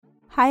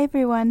Hi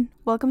everyone,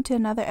 welcome to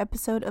another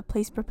episode of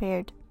Place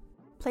Prepared.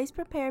 Place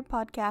Prepared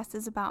podcast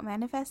is about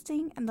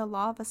manifesting and the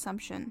law of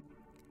assumption.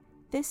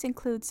 This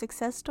includes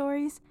success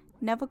stories,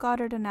 Neville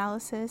Goddard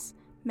analysis,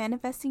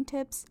 manifesting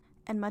tips,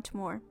 and much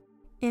more.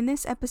 In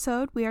this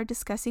episode, we are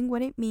discussing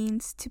what it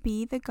means to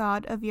be the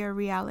god of your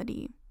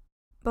reality.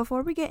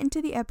 Before we get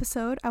into the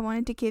episode, I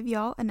wanted to give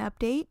y'all an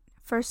update.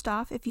 First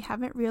off, if you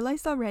haven't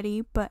realized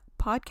already, but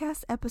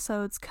podcast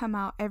episodes come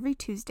out every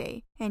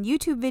Tuesday, and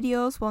YouTube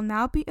videos will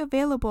now be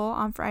available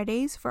on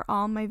Fridays for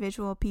all my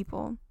visual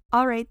people.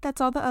 Alright,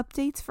 that's all the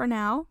updates for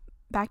now.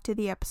 Back to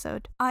the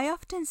episode. I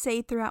often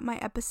say throughout my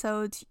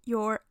episodes,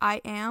 you're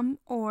I am,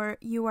 or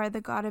you are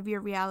the god of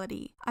your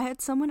reality. I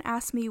had someone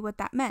ask me what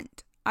that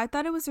meant. I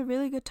thought it was a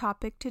really good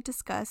topic to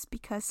discuss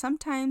because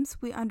sometimes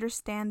we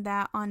understand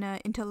that on an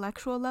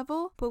intellectual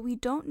level, but we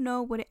don't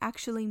know what it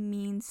actually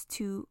means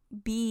to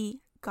be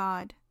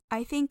God.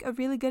 I think a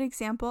really good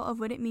example of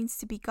what it means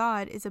to be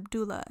God is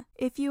Abdullah.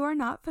 If you are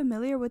not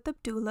familiar with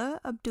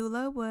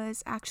Abdullah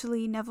was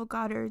actually Neville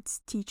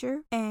Goddard's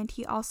teacher, and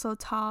he also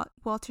taught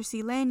Walter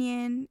C.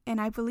 Lanyon,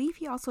 and I believe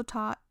he also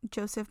taught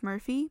Joseph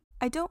Murphy.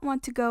 I don't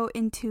want to go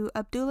into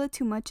Abdullah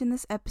too much in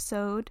this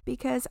episode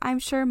because I'm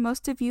sure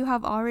most of you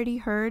have already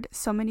heard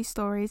so many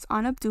stories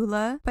on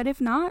Abdullah, but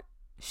if not,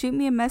 shoot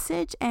me a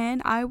message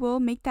and I will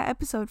make that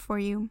episode for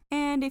you.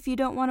 And if you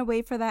don't want to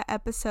wait for that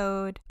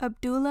episode,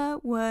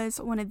 Abdullah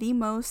was one of the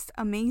most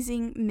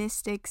amazing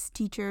mystics,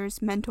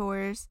 teachers,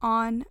 mentors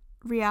on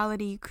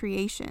reality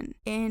creation.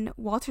 In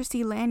Walter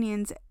C.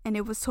 Lanyon's And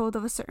It Was Told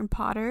of a Certain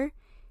Potter,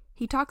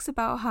 he talks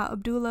about how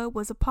Abdullah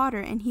was a potter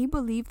and he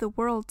believed the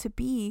world to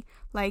be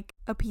like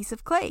a piece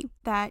of clay,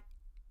 that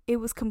it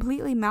was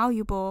completely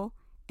malleable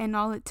and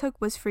all it took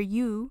was for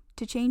you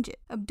to change it.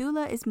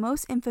 Abdullah is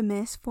most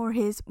infamous for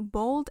his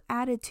bold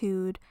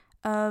attitude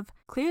of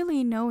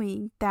clearly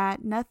knowing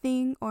that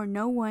nothing or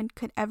no one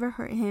could ever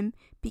hurt him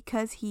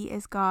because he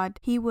is God.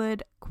 He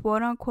would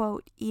quote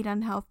unquote eat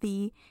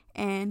unhealthy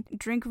and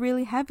drink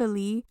really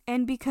heavily,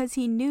 and because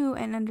he knew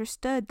and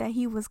understood that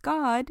he was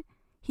God,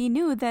 he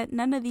knew that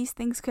none of these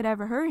things could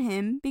ever hurt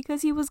him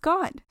because he was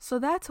God. So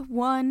that's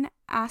one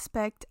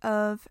aspect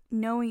of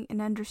knowing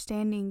and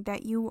understanding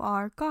that you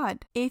are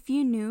God. If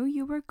you knew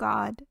you were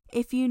God,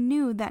 if you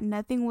knew that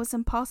nothing was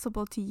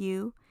impossible to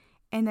you,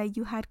 and that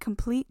you had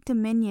complete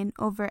dominion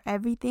over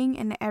everything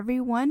and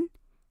everyone,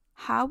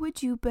 how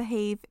would you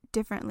behave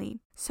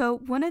differently? So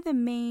one of the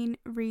main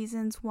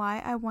reasons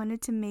why I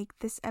wanted to make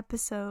this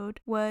episode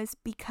was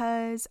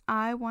because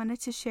I wanted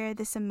to share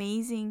this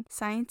amazing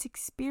science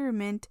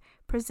experiment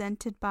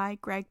presented by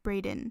Gregg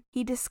Braden.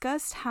 He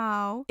discussed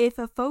how if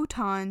a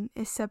photon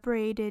is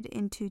separated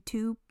into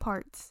two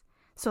parts,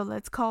 so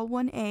let's call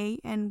one A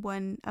and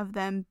one of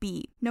them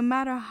B, no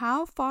matter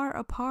how far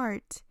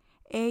apart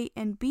A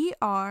and B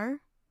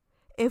are,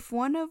 if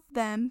one of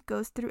them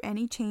goes through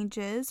any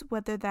changes,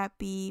 whether that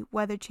be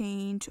weather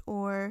change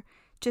or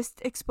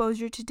just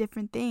exposure to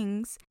different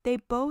things, they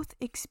both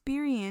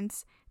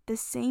experience the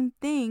same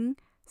thing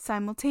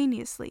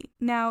simultaneously.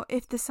 Now,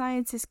 if the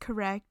science is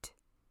correct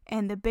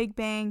and the Big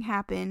Bang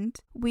happened,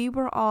 we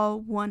were all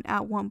one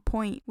at one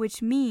point,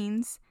 which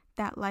means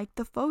that like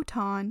the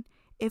photon,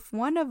 if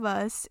one of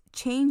us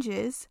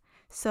changes,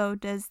 so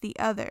does the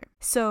other.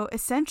 So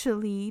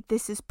essentially,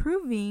 this is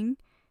proving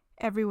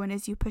everyone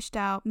is you pushed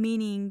out,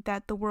 meaning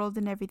that the world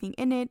and everything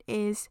in it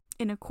is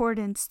in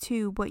accordance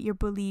to what your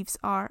beliefs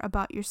are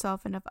about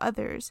yourself and of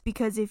others.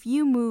 Because if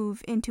you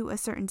move into a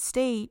certain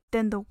state,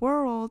 then the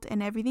world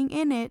and everything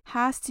in it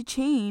has to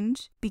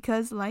change,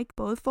 because like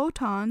both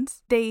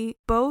photons, they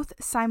both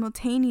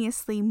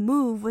simultaneously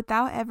move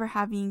without ever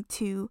having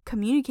to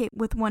communicate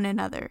with one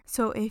another.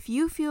 So if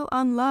you feel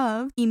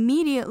unloved,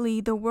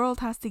 immediately the world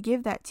has to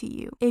give that to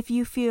you. If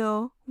you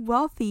feel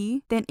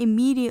wealthy, then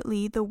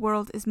immediately the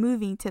world is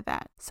moving to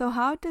that. So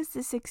how does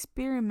this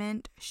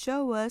experiment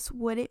show us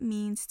what it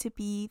means to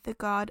be the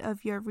god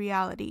of your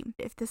reality?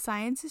 If the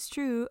science is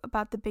true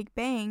about the Big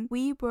Bang,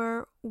 we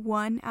were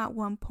one at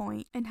one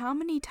point. And how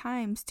many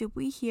times do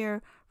we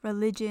hear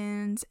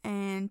religions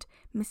and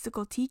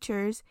mystical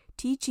teachers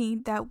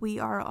teaching that we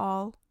are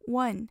all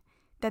one,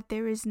 that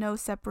there is no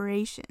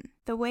separation?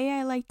 The way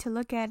I like to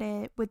look at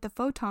it with the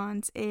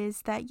photons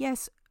is that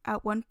yes,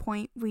 at one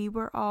point we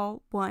were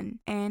all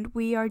one, and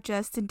we are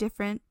just in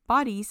different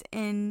bodies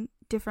in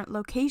different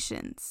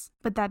locations.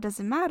 But that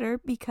doesn't matter,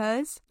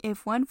 because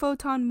if one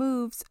photon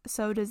moves,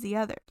 so does the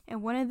other.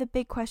 And one of the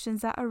big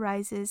questions that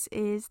arises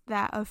is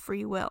that of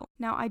free will.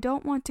 Now, I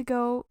don't want to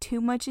go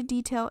too much in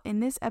detail in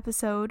this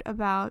episode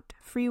about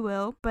free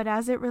will, but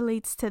as it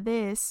relates to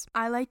this,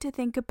 I like to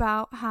think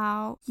about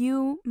how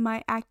you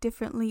might act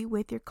differently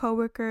with your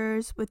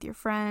coworkers, with your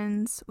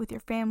friends, with your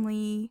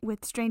family,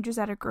 with strangers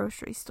at a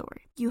grocery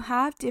store. You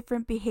have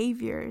different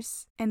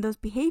behaviors, and those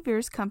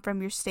behaviors come from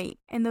your state.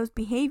 And those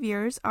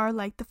behaviors are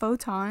like the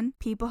photon.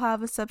 People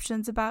have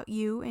assumptions about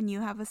you and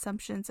you have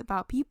assumptions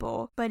about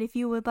people. But if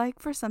you would like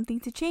for something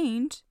to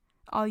change,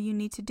 all you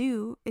need to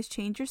do is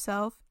change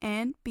yourself,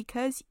 and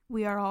because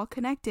we are all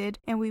connected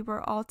and we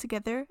were all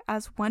together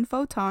as one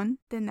photon,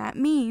 then that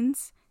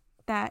means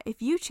that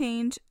if you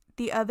change,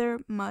 the other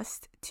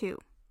must too.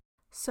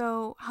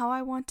 So how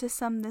I want to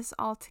sum this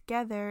all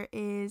together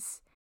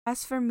is,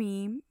 as for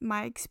me,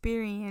 my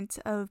experience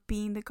of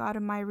being the God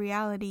of my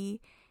reality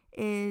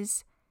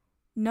is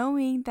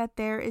knowing that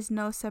there is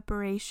no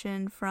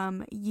separation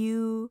from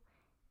you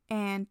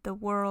and the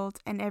world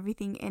and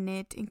everything in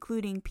it,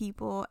 including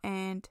people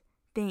and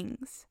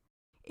things.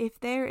 If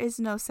there is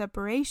no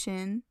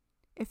separation,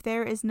 if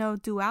there is no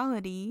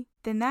duality,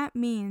 then that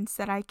means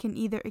that I can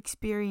either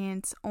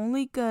experience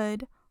only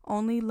good,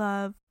 only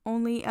love,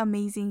 only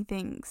amazing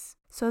things.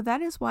 So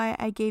that is why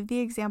I gave the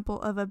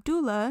example of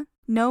Abdullah,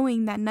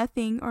 knowing that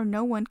nothing or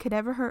no one could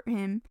ever hurt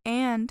him,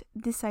 and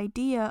this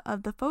idea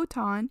of the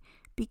photon,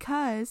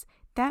 because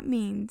that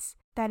means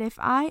that if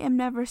I am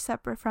never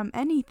separate from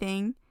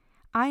anything,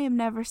 I am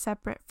never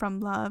separate from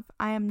love,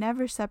 I am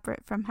never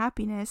separate from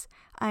happiness,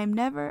 I am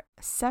never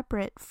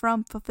separate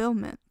from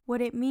fulfillment.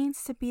 What it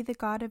means to be the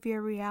God of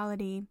your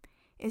reality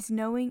is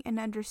knowing and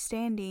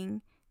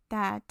understanding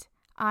that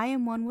I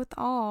am one with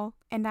all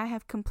and I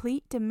have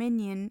complete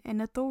dominion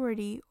and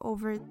authority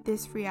over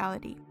this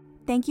reality.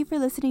 Thank you for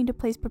listening to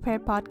Place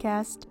Prepared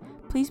Podcast.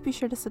 Please be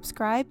sure to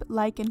subscribe,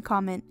 like, and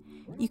comment.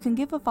 You can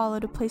give a follow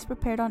to Place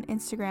Prepared on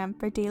Instagram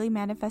for daily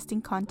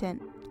manifesting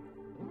content.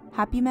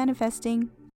 Happy manifesting!